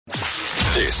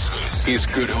This is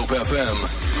Good Hope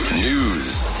FM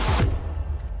News.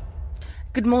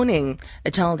 Good morning.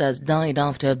 A child has died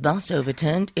after a bus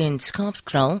overturned in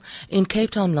Schaapkraal in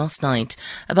Cape Town last night.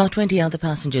 About 20 other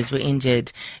passengers were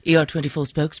injured. ER24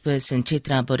 spokesperson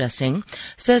Chitra Bodasing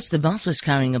says the bus was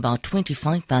carrying about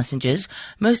 25 passengers,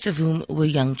 most of whom were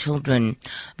young children.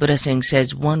 Bodasing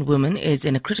says one woman is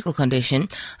in a critical condition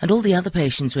and all the other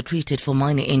patients were treated for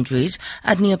minor injuries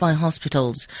at nearby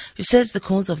hospitals. She says the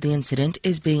cause of the incident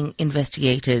is being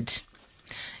investigated.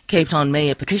 Cape Town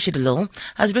Mayor Patricia de Lille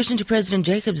has written to President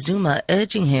Jacob Zuma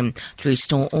urging him to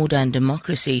restore order and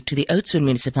democracy to the Oudtshoorn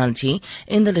municipality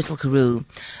in the Little Karoo.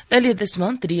 Earlier this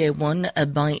month, the DA won a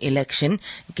by-election,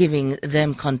 giving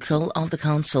them control of the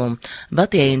council.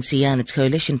 But the ANC and its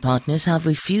coalition partners have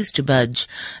refused to budge.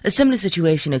 A similar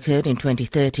situation occurred in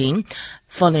 2013,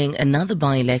 following another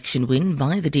by-election win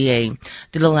by the DA.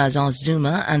 De Lille has asked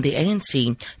Zuma and the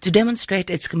ANC to demonstrate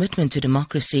its commitment to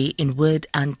democracy in word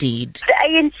and deed. The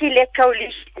ANC-led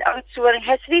coalition in Oudtshoorn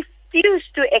has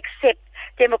refused to accept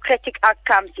democratic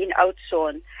outcomes in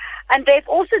Oudtshoorn. And they've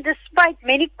also, despite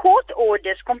many court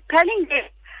orders compelling them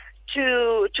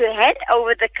to hand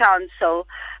over the council,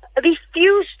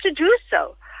 refused to do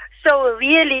so. So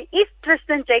really, if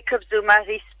President Jacob Zuma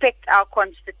respects our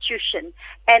constitution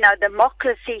and our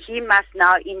democracy, he must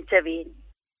now intervene.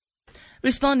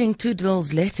 Responding to de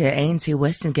Lille's letter, ANC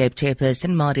Western Cape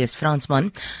chairperson Marius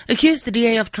Fransman accused the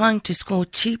DA of trying to score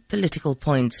cheap political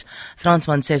points.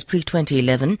 Fransman says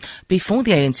pre-2011, before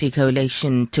the ANC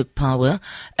coalition took power,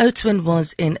 Oudtshoorn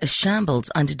was in a shambles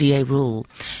under DA rule.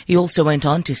 He also went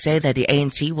on to say that the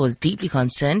ANC was deeply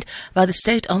concerned by the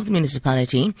state of the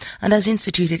municipality and has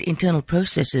instituted internal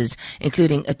processes,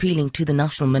 including appealing to the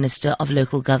National Minister of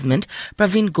Local Government,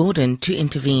 Pravin Gordhan, to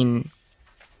intervene.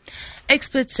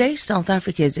 Experts say South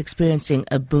Africa is experiencing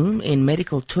a boom in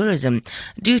medical tourism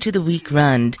due to the weak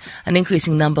rand. An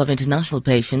increasing number of international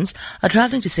patients are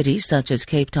travelling to cities such as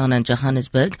Cape Town and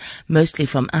Johannesburg, mostly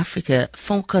from Africa,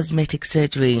 for cosmetic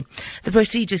surgery. The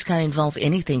procedures can involve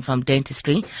anything from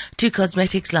dentistry to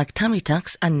cosmetics like tummy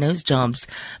tucks and nose jobs.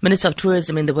 Minister of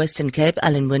Tourism in the Western Cape,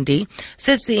 Alan Winde,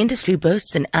 says the industry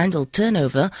boasts an annual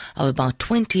turnover of about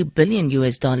 $20 billion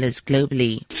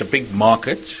globally. It's a big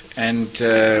market, and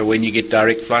when you get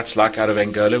direct flights like out of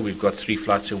Angola, we've got 3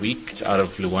 flights a week. It's out of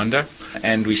Luanda,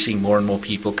 and we're seeing more and more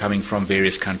people coming from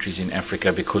various countries in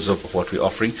Africa because of what we're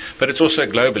offering. But it's also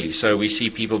globally, so we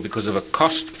see people because of a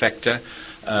cost factor.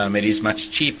 It is much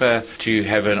cheaper to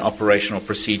have an operational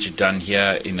procedure done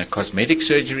here in a cosmetic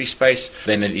surgery space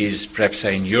than it is perhaps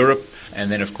say in Europe,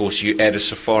 and then of course you add a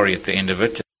safari at the end of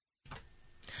it.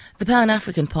 The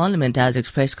Pan-African Parliament has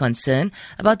expressed concern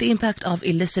about the impact of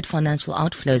illicit financial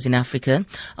outflows in Africa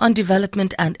on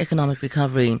development and economic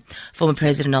recovery. Former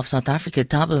President of South Africa,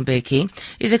 Thabo Mbeki,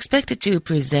 is expected to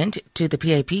present to the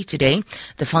PAP today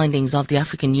the findings of the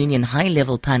African Union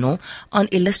High-Level Panel on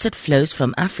Illicit Flows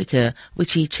from Africa,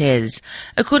 which he chairs.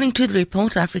 According to the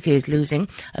report, Africa is losing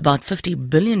about $50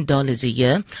 billion a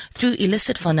year through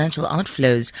illicit financial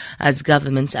outflows as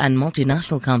governments and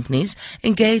multinational companies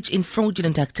engage in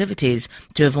fraudulent activities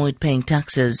to avoid paying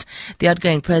taxes. The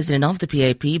outgoing president of the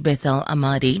PAP, Bethel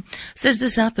Amadi, says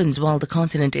this happens while the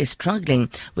continent is struggling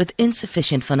with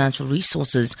insufficient financial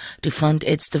resources to fund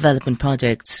its development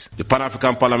projects. The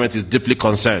Pan-African Parliament is deeply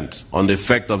concerned on the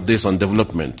effect of this on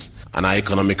development and our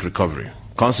economic recovery.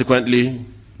 Consequently,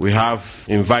 we have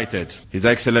invited His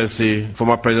Excellency,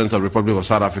 former President of the Republic of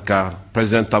South Africa,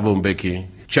 President Thabo Mbeki,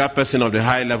 chairperson of the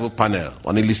high-level panel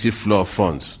on illicit flow of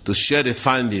funds, to share the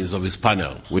findings of his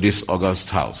panel with this august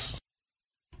House.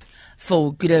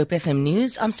 For Good Hope FM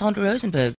News, I'm Sandra Rosenberg.